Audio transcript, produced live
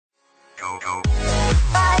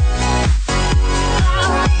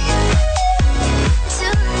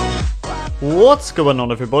What's going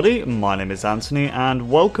on, everybody? My name is Anthony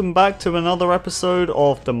and welcome back to another episode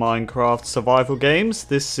of the Minecraft survival games.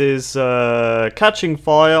 This is Catching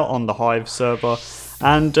Fire on the Hive server,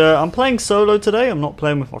 and I'm playing solo today. I'm not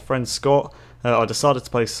playing with my friend Scott. I decided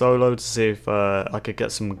to play solo to see if I could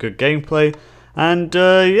get some good gameplay, and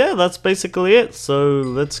yeah, that's basically it. So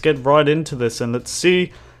let's get right into this and let's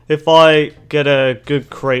see if I get a good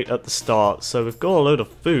crate at the start. So we've got a load of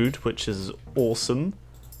food, which is awesome.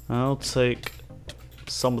 I'll take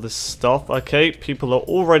some of this stuff. Okay, people are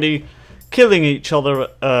already killing each other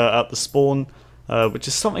at the spawn, which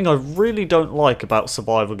is something I really don't like about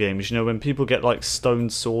survival games. You know, when people get like stone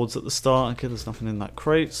swords at the start. Okay, there's nothing in that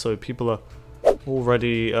crate, so people are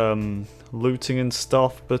already looting and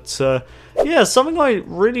stuff. But yeah, something I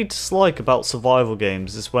really dislike about survival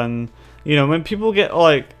games is when, you know, when people get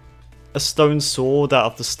like a stone sword out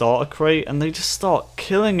of the starter crate and they just start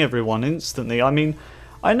killing everyone instantly. I mean,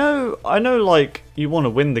 I know, like, you want to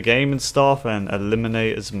win the game and stuff and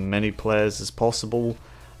eliminate as many players as possible,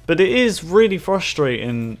 but it is really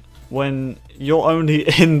frustrating when you're only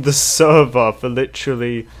in the server for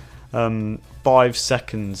literally 5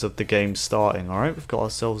 seconds of the game starting. Alright, we've got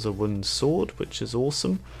ourselves a wooden sword, which is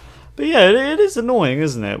awesome. But yeah, it is annoying,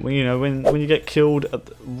 isn't it? When, you know, when you get killed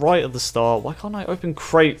right at the start. Why can't I open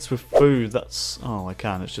crates with food? That's... oh, I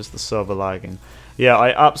can. It's just the server lagging. Yeah,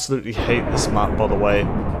 I absolutely hate this map, by the way.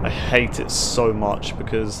 I hate it so much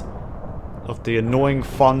because of the annoying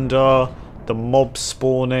thunder, the mob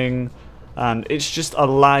spawning, and it's just a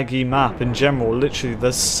laggy map in general. Literally,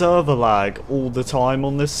 there's server lag all the time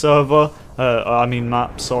on this server. I mean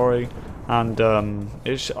map, sorry. And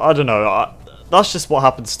it's... I don't know. That's just what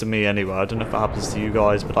happens to me anyway. I don't know if it happens to you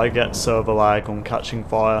guys, but I get server lag on Catching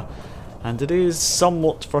Fire, and it is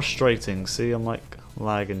somewhat frustrating. See, I'm like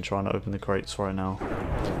lagging trying to open the crates right now.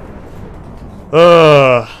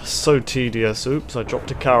 So tedious. Oops, I dropped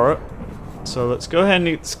a carrot. So let's go ahead and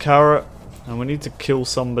eat this carrot, and we need to kill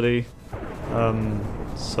somebody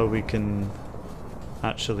so we can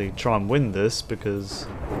actually try and win this, because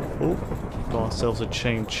oh, got ourselves a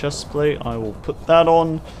chain chest plate. I will put that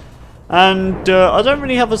on. And I don't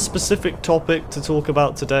really have a specific topic to talk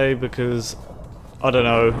about today because, I don't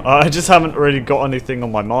know, I just haven't really got anything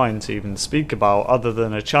on my mind to even speak about other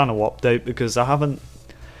than a channel update, because I haven't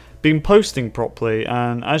been posting properly.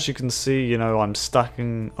 And as you can see, you know, I'm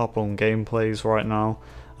stacking up on gameplays right now.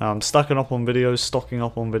 I'm stacking up on videos, stocking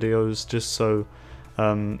up on videos, just so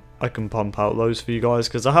I can pump out loads for you guys,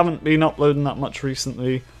 because I haven't been uploading that much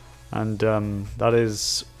recently, and that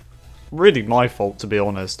is really my fault, to be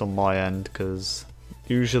honest, on my end, because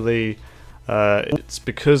usually it's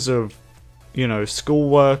because of, you know,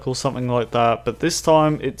 schoolwork or something like that, but this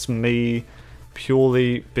time it's me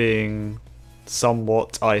purely being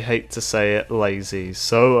somewhat, I hate to say it, lazy.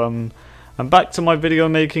 So I'm back to my video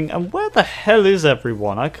making, and where the hell is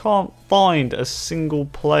everyone? I can't find a single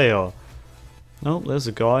player. Oh, there's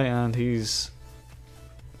a guy, and he's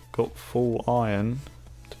got full iron.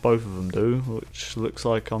 Both of them do, which looks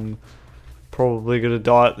like I'm probably going to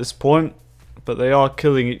die at this point, but they are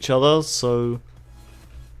killing each other, so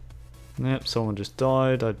yep, someone just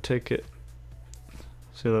died. I'd take it.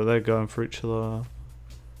 See that they're going for each other.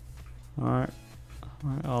 Alright,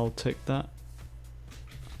 I'll take that.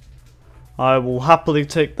 I will happily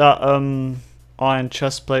take that iron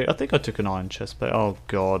chest plate. I think I took an iron chest plate. Oh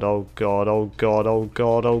god, oh god, oh god, oh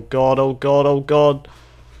god, oh god, oh god, oh god.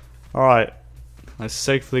 Alright, I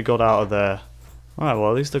safely got out of there. Alright,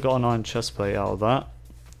 well, at least I got an iron chest plate out of that.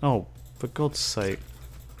 Oh, for God's sake.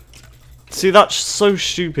 See, that's so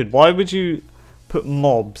stupid. Why would you put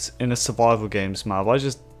mobs in a survival games map?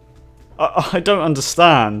 I don't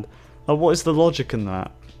understand. What is the logic in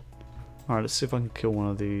that? Alright, let's see if I can kill one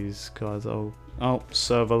of these guys. Oh,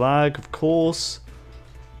 server lag, of course.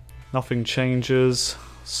 Nothing changes.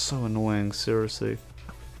 So annoying, seriously.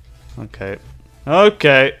 Okay.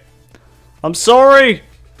 Okay. I'm sorry!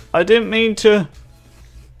 I didn't mean to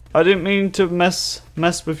mess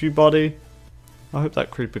with you, buddy. I hope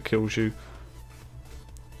that creeper kills you.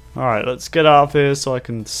 Alright, let's get out of here so I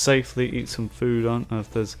can safely eat some food. I don't know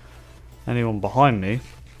if there's anyone behind me.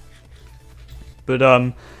 But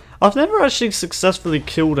I've never actually successfully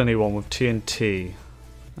killed anyone with TNT.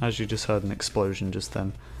 As you just heard an explosion just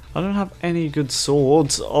then. I don't have any good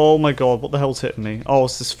swords. Oh my god, what the hell's hitting me? Oh,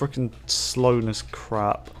 it's this freaking slowness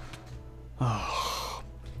crap. Oh,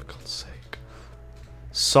 for God's sake.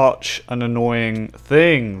 Such an annoying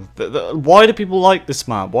thing. Why do people like this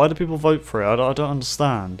map? Why do people vote for it? I don't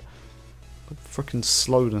understand. Freaking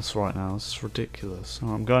slowness right now. This is ridiculous.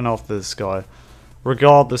 Oh, I'm going after this guy.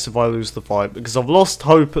 Regardless if I lose the fight. Because I've lost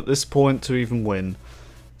hope at this point to even win.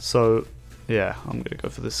 So, yeah, I'm going to go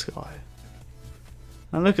for this guy.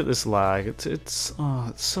 And look at this lag. It's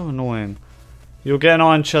so annoying. You'll get an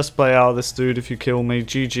iron chestplate out of this dude if you kill me.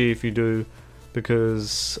 GG if you do.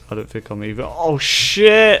 Because I don't think I'm even... Oh,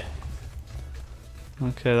 shit!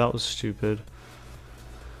 Okay, that was stupid.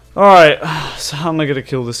 Alright, so how am I going to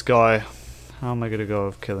kill this guy? How am I going to go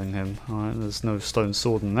of killing him? Alright, there's no stone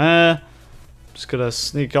sword in there. Just going to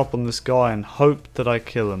sneak up on this guy and hope that I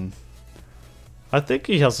kill him. I think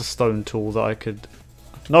he has a stone tool that I could...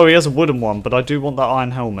 No, he has a wooden one, but I do want that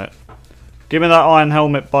iron helmet. Give me that iron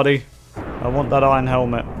helmet, buddy. I want that iron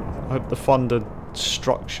helmet. I hope the thunder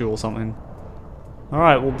struck you or something.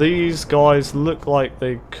 Alright, well these guys look like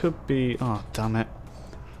they could be... Oh, damn it.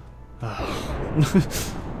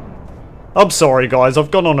 I'm sorry guys, I've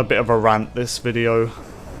gone on a bit of a rant this video.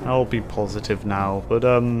 I'll be positive now. But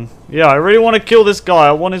yeah, I really want to kill this guy.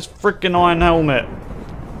 I want his freaking iron helmet.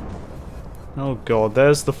 Oh god,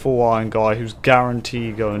 there's the full iron guy who's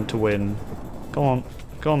guaranteed going to win. Come on.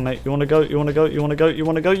 Come on, mate. You want to go? You want to go? You want to go? You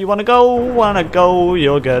want to go? You want to go? Wanna go?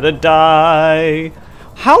 You're gonna die.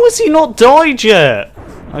 How has he not died yet?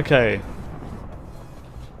 Okay.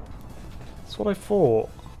 That's what I thought.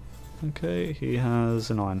 Okay, he has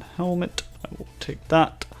an iron helmet. I will take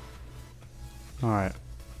that. Alright.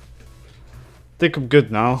 Think I'm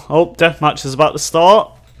good now. Oh, deathmatch is about to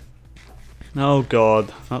start. Oh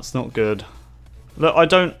god, that's not good. Look, I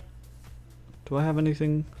don't... Do I have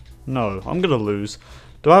anything? No, I'm gonna lose.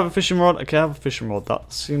 Do I have a fishing rod? Okay, I have a fishing rod.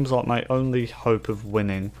 That seems like my only hope of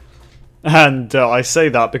winning. And I say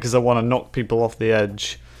that because I want to knock people off the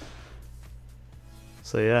edge.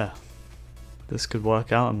 So yeah, this could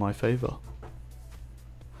work out in my favour.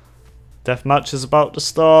 Deathmatch is about to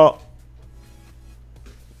start.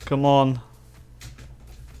 Come on.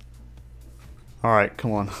 Alright,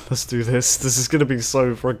 come on. Let's do this. This is going to be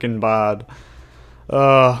so freaking bad.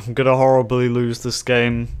 I'm going to horribly lose this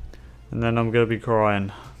game. And then I'm going to be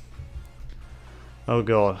crying. Oh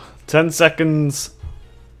god. 10 seconds.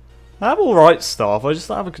 I have alright stuff. I just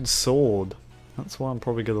don't have a good sword. That's why I'm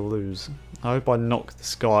probably going to lose. I hope I knock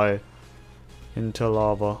this guy into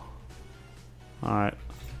lava. Alright.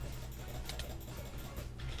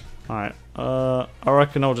 Alright. I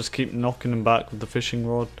reckon I'll just keep knocking him back with the fishing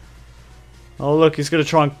rod. Oh look, he's going to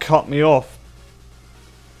try and cut me off.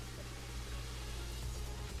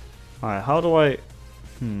 Alright, how do I...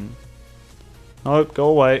 Nope, go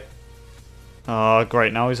away. Ah,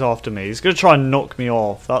 great, now he's after me. He's going to try and knock me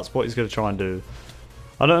off. That's what he's going to try and do.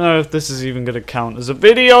 I don't know if this is even going to count as a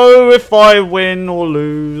video if I win or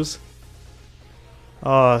lose.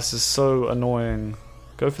 Ah, this is so annoying.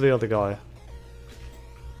 Go for the other guy.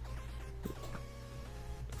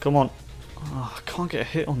 Come on. Oh, I can't get a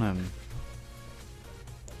hit on him.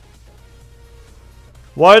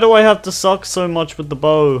 Why do I have to suck so much with the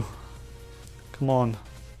bow? Come on.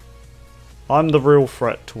 I'm the real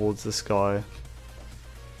threat towards this guy.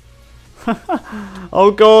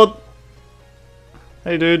 Oh god.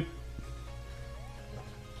 Hey dude.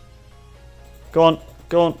 Go on.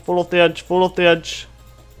 Go on. Fall off the edge. Fall off the edge.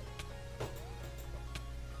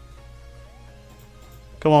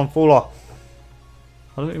 Come on. Fall off.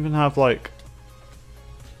 I don't even have like...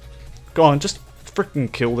 Go on. Just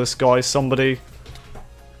freaking kill this guy, somebody.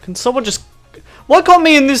 Can someone just... Why can't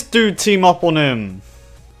me and this dude team up on him?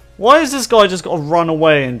 Why has this guy just got to run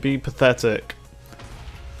away and be pathetic?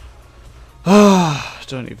 I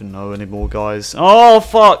don't even know anymore, guys. Oh,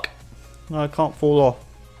 fuck. No, I can't fall off.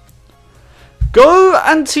 Go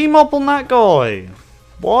and team up on that guy.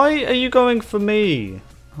 Why are you going for me?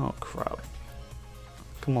 Oh, crap.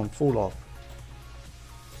 Come on, fall off.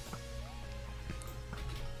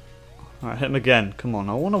 Alright, hit him again. Come on,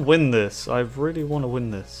 I want to win this. I really want to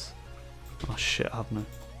win this. Oh, shit, I have no...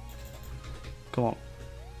 Come on.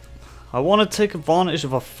 I want to take advantage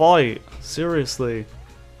of a fight. Seriously.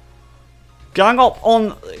 Gang up on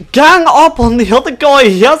the other guy.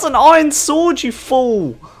 He has an iron sword, you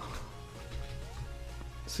fool.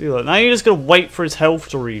 See, look, now you're just going to wait for his health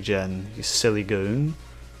to regen, you silly goon.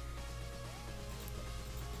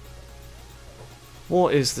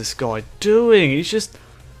 What is this guy doing? He's just...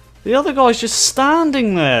 The other guy's just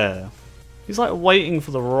standing there. He's like waiting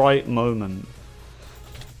for the right moment.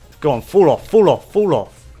 Go on, fall off, fall off, fall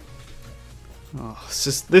off. Oh, it's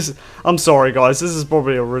just this. I'm sorry, guys. This is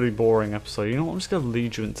probably a really boring episode. You know what? I'm just gonna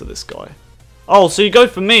lead you into this guy. Oh, so you go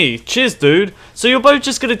for me? Cheers, dude. So you're both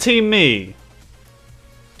just gonna team me?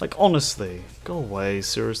 Like, honestly, go away.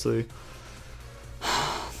 Seriously,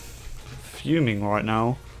 fuming right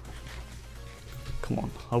now. Come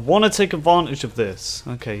on. I want to take advantage of this.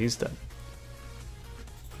 Okay, he's dead.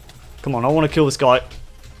 Come on, I want to kill this guy.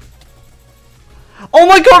 Oh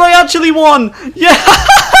my god, I actually won! Yeah!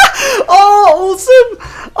 Oh,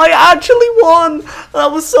 awesome! I actually won!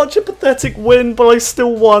 That was such a pathetic win, but I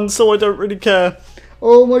still won, so I don't really care.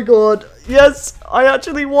 Oh my god. Yes, I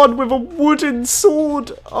actually won with a wooden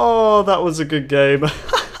sword. Oh, that was a good game.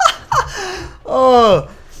 Oh,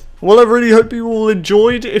 well, I really hope you all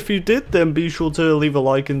enjoyed. If you did, then be sure to leave a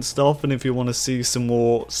like and stuff. And if you want to see some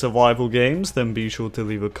more survival games, then be sure to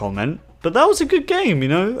leave a comment. But that was a good game, you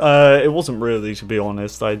know. It wasn't really, to be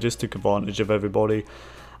honest. I just took advantage of everybody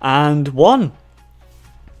and won.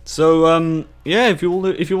 So, yeah, if you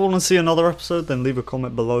want to see another episode, then leave a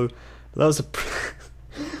comment below. But that was a...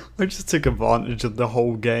 I just took advantage of the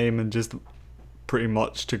whole game and just pretty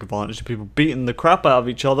much took advantage of people beating the crap out of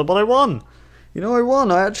each other, but I won. You know, I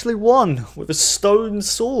won. I actually won with a stone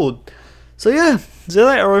sword. So yeah, see you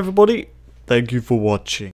later, everybody. Thank you for watching.